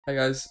Hey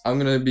guys, I'm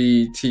going to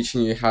be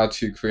teaching you how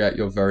to create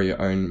your very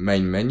own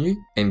main menu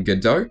in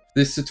Godot.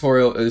 This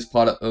tutorial is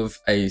part of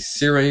a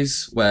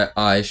series where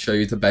I show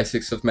you the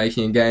basics of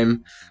making a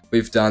game.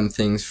 We've done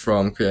things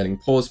from creating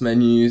pause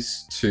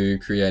menus, to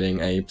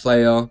creating a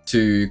player,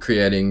 to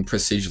creating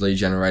procedurally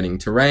generating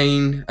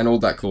terrain, and all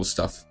that cool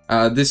stuff.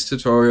 This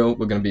tutorial,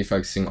 we're going to be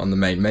focusing on the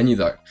main menu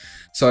though.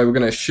 So we're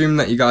going to assume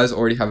that you guys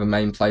already have a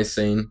main play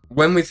scene.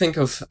 When we think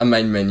of a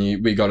main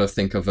menu, we got to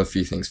think of a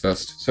few things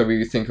first. So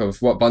we think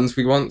of what buttons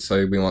we want.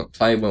 So we want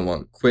play, we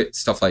want quit,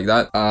 stuff like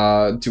that.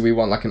 Do we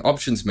want like an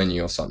options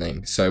menu or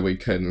something? So we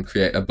can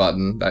create a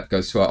button that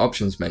goes to our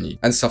options menu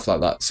and stuff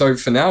like that. So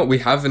for now, we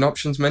have an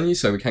options menu,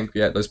 so we can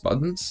create those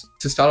buttons.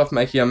 To start off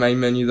making our main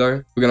menu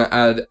though, we're going to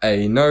add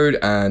a node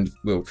and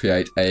we'll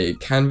create a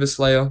canvas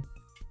layer.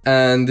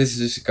 And this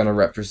is just going to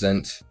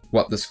represent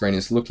what the screen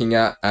is looking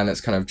at, and it's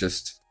kind of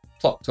just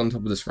plopped on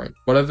top of the screen.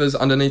 Whatever's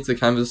underneath the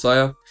canvas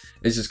layer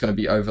is just going to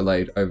be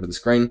overlaid over the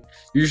screen.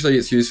 Usually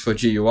it's used for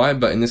GUI,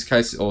 but in this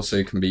case it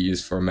also can be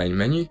used for a main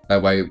menu.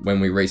 That way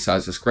when we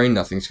resize the screen,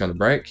 nothing's going to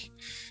break.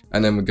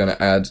 And then we're going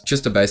to add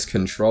just a base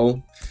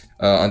control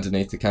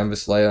underneath the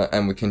canvas layer,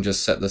 and we can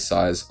just set the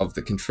size of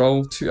the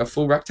control to a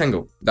full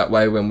rectangle. That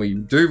way when we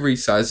do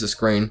resize the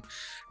screen,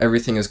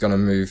 everything is going to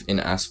move in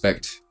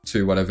aspect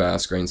to whatever our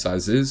screen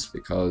size is,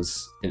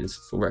 because it is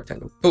a full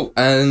rectangle. Cool,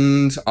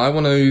 and I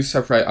want to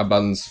separate our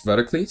buttons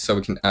vertically, so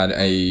we can add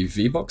a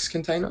VBox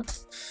container.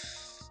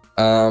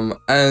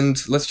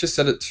 And let's just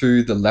set it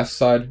to the left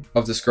side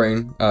of the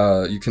screen.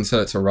 You can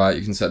set it to right,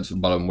 you can set it to the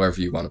bottom, wherever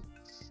you want it.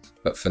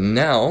 But for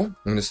now, I'm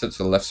going to set it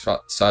to the left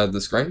side of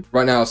the screen.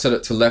 Right now I'll set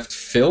it to left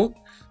fill.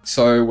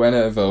 So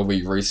whenever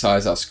we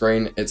resize our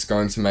screen, it's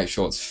going to make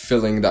sure it's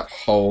filling that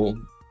whole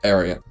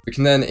area. We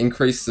can then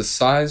increase the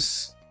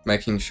size,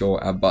 making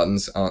sure our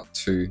buttons aren't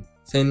too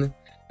thin,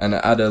 and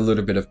add a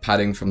little bit of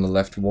padding from the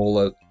left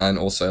wall and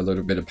also a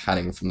little bit of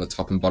padding from the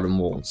top and bottom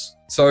walls.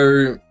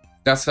 So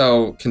that's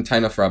our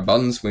container for our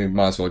buttons. We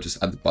might as well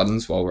just add the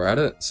buttons while we're at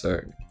it.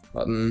 So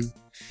button,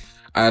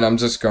 and I'm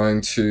just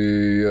going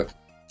to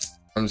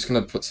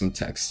put some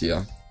text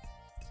here.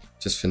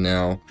 Just for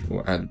now,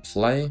 we'll add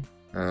play.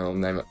 I'll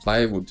name it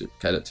play. We'll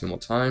duplicate it 2 more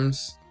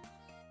times.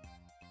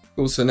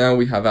 Cool, so now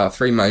we have our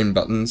 3 main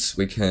buttons.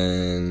 We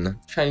can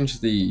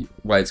change the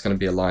way it's going to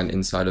be aligned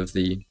inside of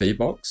the B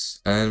box,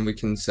 and we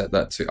can set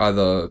that to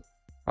either,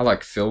 I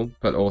like fill,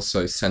 but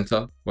also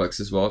center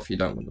works as well if you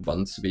don't want the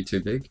buttons to be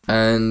too big.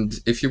 And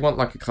if you want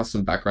like a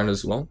custom background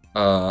as well,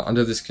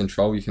 under this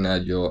control you can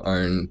add your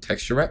own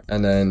texture rec,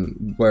 and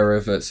then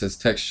wherever it says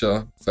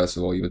texture, first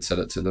of all you would set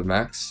it to the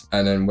max,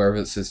 and then wherever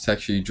it says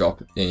texture you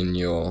drop in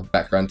your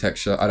background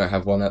texture. I don't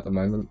have one at the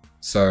moment,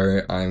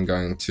 so I'm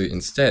going to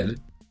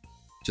instead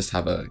just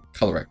have a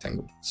color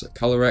rectangle. So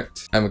color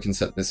rect, and we can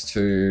set this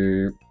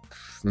to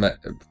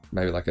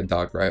maybe like a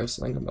dark gray or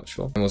something, I'm not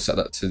sure. And we'll set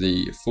that to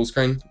the full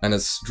screen, and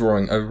it's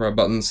drawing over our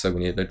buttons, so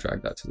we need to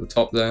drag that to the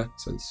top there,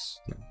 so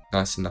it's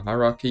nice in the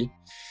hierarchy.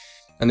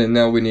 And then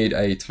now we need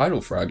a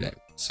title for our game.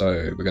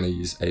 So we're going to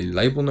use a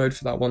label node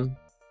for that one,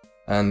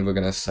 and we're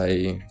going to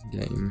say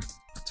game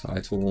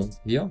title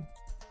here.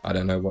 I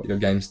don't know what your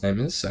game's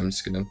name is, so I'm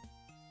just going to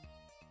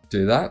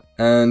do that,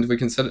 and we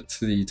can set it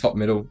to the top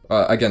middle.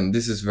 Again,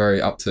 this is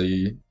very up to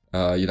you.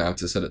 You don't have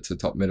to set it to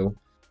top middle,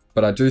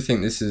 but I do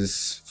think this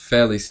is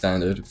fairly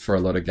standard for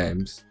a lot of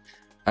games.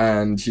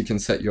 And you can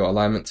set your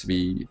alignment to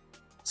be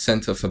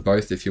center for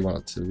both if you want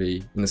it to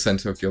be in the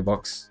center of your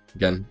box.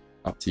 Again,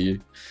 up to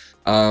you.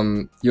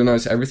 You'll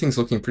notice everything's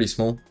looking pretty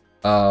small.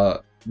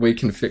 We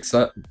can fix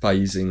that by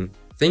using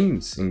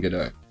themes in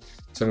Godot.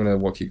 So I'm going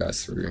to walk you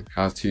guys through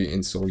how to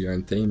install your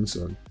own themes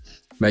or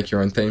make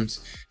your own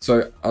themes.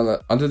 So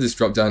under this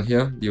drop down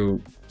here,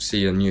 you'll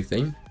see a new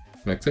theme.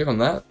 I'm going to click on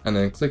that and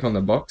then click on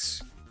the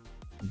box.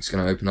 I'm just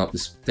going to open up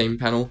this theme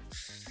panel,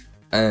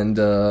 and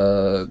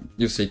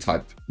you'll see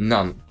type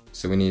none.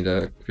 So we need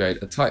to create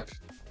a type.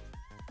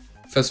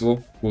 First of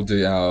all, we'll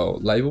do our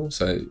label.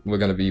 So we're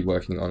going to be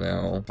working on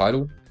our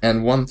title.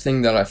 And one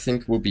thing that I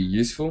think will be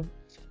useful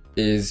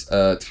is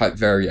type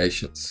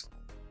variations.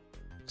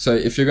 So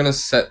if you're going to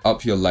set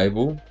up your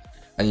label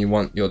and you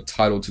want your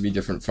title to be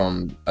different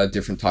from a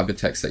different type of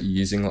text that you're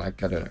using,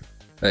 like, I don't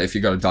know, if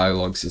you've got a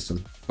dialogue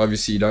system.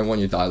 Obviously, you don't want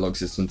your dialogue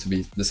system to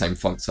be the same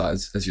font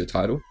size as your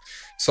title.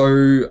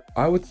 So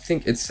I would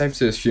think it's safe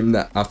to assume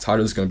that our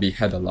title is going to be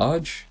header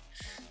large.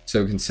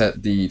 So we can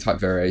set the type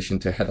variation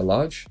to header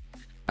large.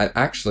 And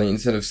actually,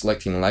 instead of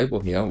selecting label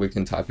here, we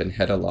can type in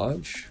header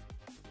large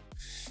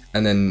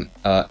and then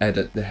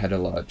edit the header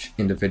large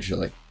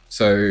individually.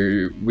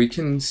 So we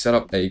can set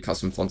up a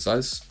custom font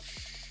size.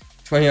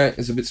 28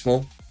 is a bit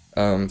small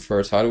for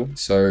a title,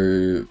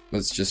 so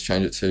let's just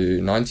change it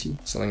to 90,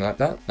 something like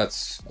that.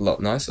 That's a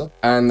lot nicer.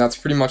 And that's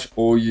pretty much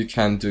all you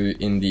can do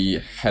in the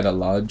header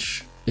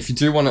large. If you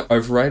do want to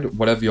override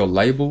whatever your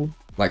label,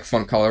 like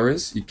font color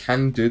is, you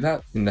can do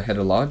that in the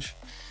header large,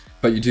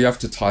 but you do have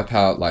to type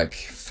out like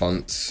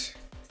font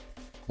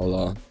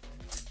color,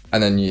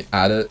 and then you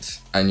add it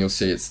and you'll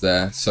see it's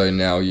there. So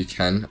now you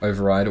can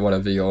override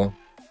whatever your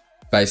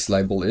base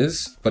label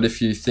is. But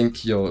if you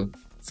think your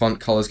font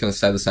color is going to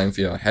stay the same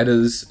for your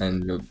headers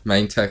and your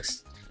main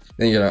text,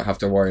 then you don't have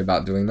to worry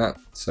about doing that.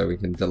 So we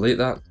can delete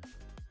that.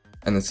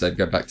 And instead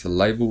go back to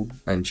label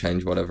and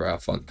change whatever our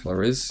font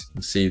color is.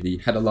 You'll see the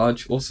header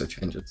large also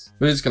changes.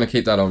 We're just going to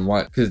keep that on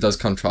white because it does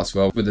contrast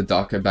well with the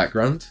darker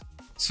background.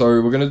 So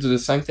we're going to do the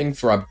same thing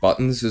for our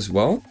buttons as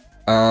well.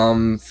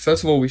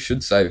 First of all, we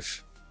should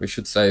save. We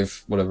should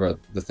save whatever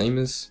the theme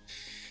is.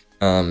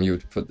 You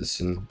would put this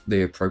in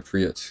the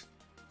appropriate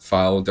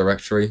file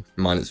directory.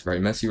 Mine is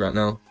very messy right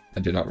now. I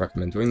do not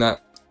recommend doing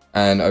that.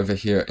 And over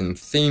here in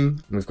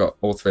theme, we've got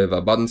all 3 of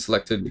our buttons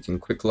selected. We can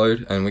quick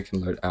load and we can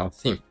load our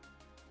theme.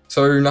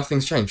 So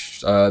nothing's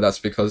changed. That's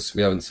because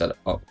we haven't set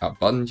up our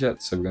buttons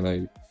yet. So we're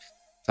going to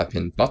type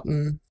in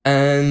button.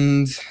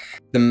 And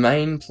the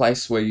main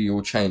place where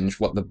you'll change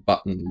what the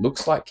button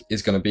looks like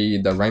is going to be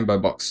the rainbow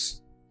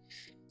box.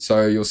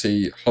 So you'll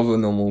see hover,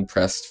 normal,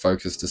 pressed,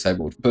 focus,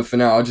 disabled. But for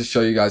now, I'll just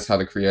show you guys how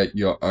to create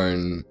your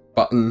own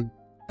button.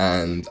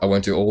 And I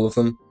won't do all of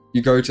them.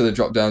 You go to the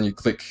drop down, you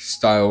click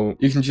style.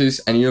 You can choose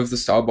any of the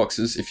style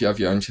boxes. If you have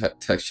your own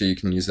texture, you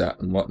can use that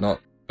and whatnot.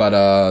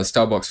 But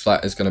style box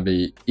flat is going to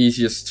be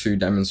easiest to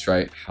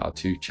demonstrate how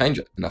to change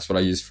it. And that's what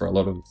I use for a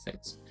lot of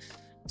things.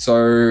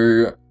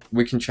 So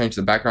we can change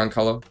the background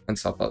color and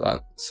stuff like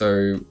that.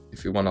 So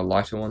if you want a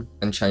lighter one,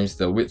 and change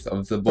the width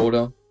of the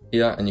border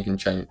here, and you can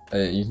change,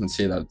 you can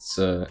see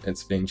that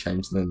it's being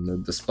changed in the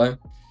display.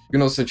 You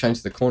can also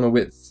change the corner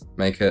width,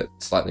 make it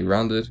slightly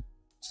rounded,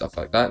 stuff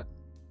like that.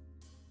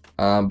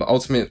 But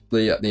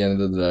ultimately, at the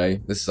end of the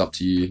day, this is up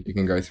to you. You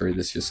can go through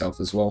this yourself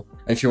as well.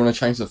 And if you want to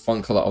change the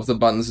font color of the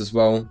buttons as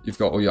well, you've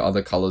got all your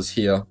other colors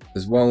here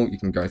as well. You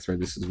can go through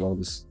this as well.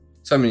 There's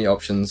so many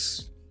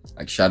options,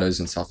 like shadows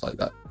and stuff like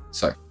that.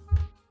 So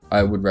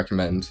I would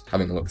recommend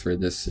having a look through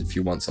this if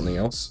you want something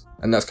else.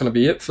 And that's going to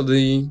be it for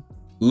the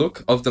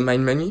look of the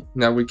main menu.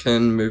 Now we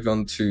can move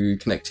on to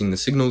connecting the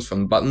signals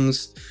from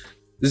buttons.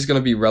 This is going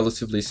to be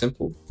relatively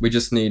simple. We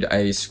just need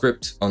a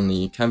script on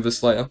the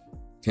canvas layer.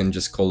 Can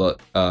just call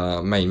it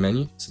main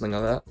menu, something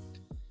like that.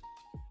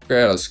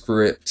 Create a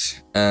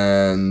script,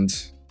 and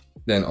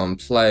then on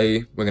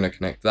play, we're going to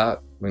connect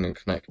that. We're going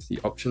to connect the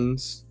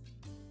options.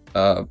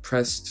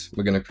 Pressed,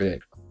 we're going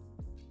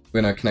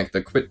to connect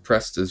the quit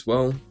pressed as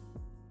well.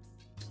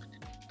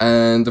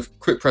 And the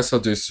quit press I'll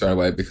do straight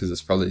away because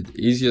it's probably the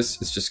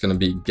easiest. It's just going to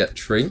be get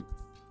tree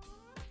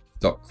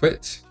dot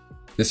quit.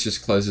 This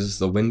just closes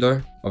the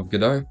window of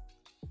Godot.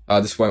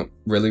 This won't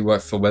really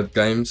work for web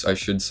games, I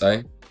should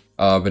say.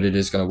 But it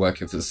is going to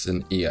work if it's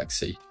an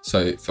exe.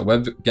 So for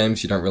web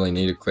games, you don't really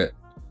need a quit.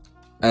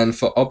 And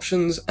for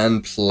options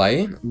and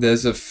play,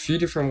 there's a few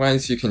different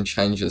ways you can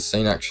change the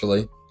scene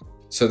actually.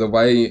 So the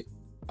way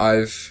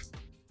I've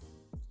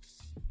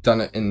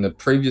done it in the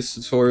previous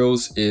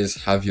tutorials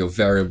is have your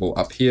variable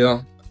up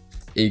here,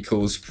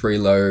 equals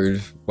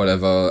preload,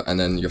 whatever, and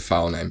then your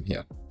file name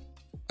here.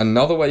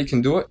 Another way you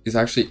can do it is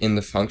actually in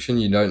the function.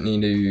 You don't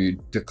need to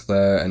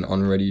declare an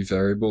onReady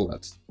variable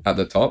that's at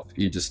the top.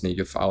 You just need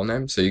your file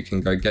name. So you can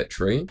go get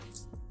tree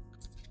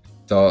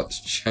dot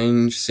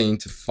change scene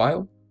to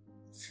file,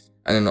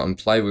 and then on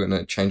play we're going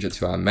to change it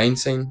to our main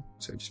scene.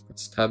 So just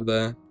press tab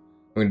there.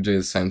 We're going to do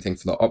the same thing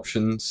for the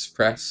options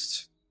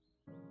pressed.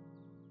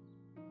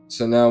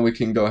 So now we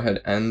can go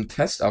ahead and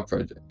test our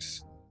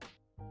project.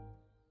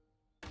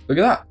 Look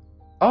at that.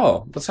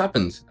 Oh, what's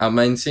happened? Our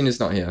main scene is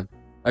not here.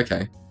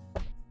 Okay.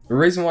 The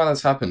reason why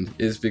that's happened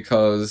is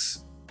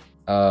because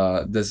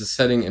there's a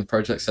setting in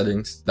project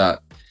settings that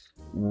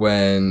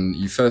when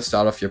you first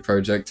start off your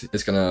project,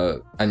 it's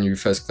gonna, and you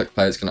first click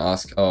play, it's gonna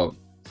ask, oh,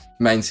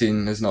 main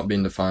scene has not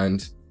been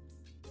defined.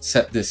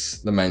 Set this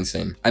the main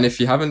scene. And if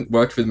you haven't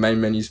worked with main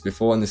menus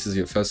before and this is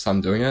your first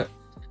time doing it,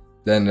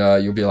 then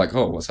you'll be like,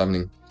 oh, what's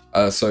happening?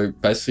 So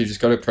basically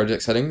just go to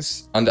project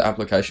settings, under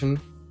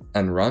application,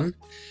 and run.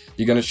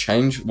 You're gonna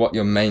change what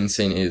your main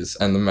scene is.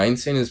 And the main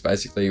scene is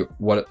basically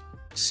what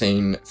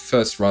scene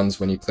first runs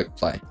when you click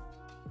play.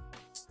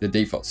 The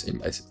default scene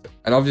basically.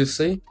 And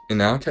obviously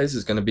in our case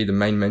it's going to be the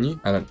main menu,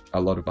 and a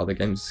lot of other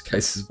games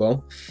case as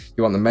well.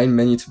 You want the main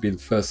menu to be the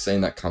first scene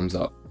that comes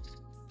up.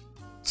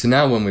 So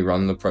now when we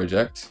run the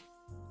project,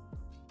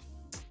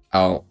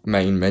 our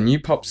main menu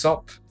pops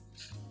up.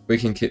 We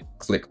can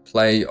click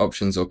play,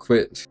 options, or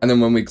quit, and then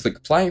when we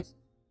click play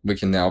we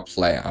can now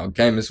play our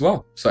game as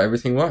well. So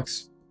everything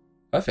works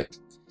perfect.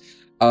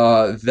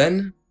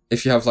 Then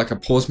if you have like a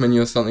pause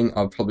menu or something,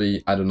 I'll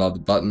probably add another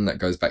button that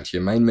goes back to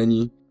your main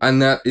menu. And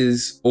that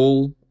is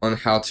all on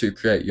how to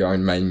create your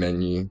own main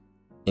menu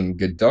in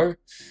Godot.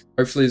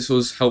 Hopefully this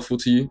was helpful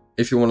to you.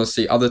 If you want to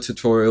see other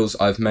tutorials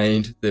I've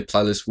made, the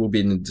playlist will be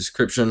in the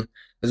description,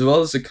 as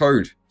well as the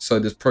code. So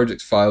the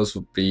project files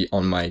will be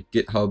on my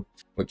GitHub,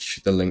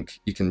 which the link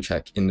you can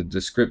check in the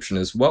description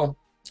as well.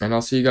 And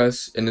I'll see you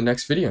guys in the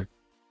next video.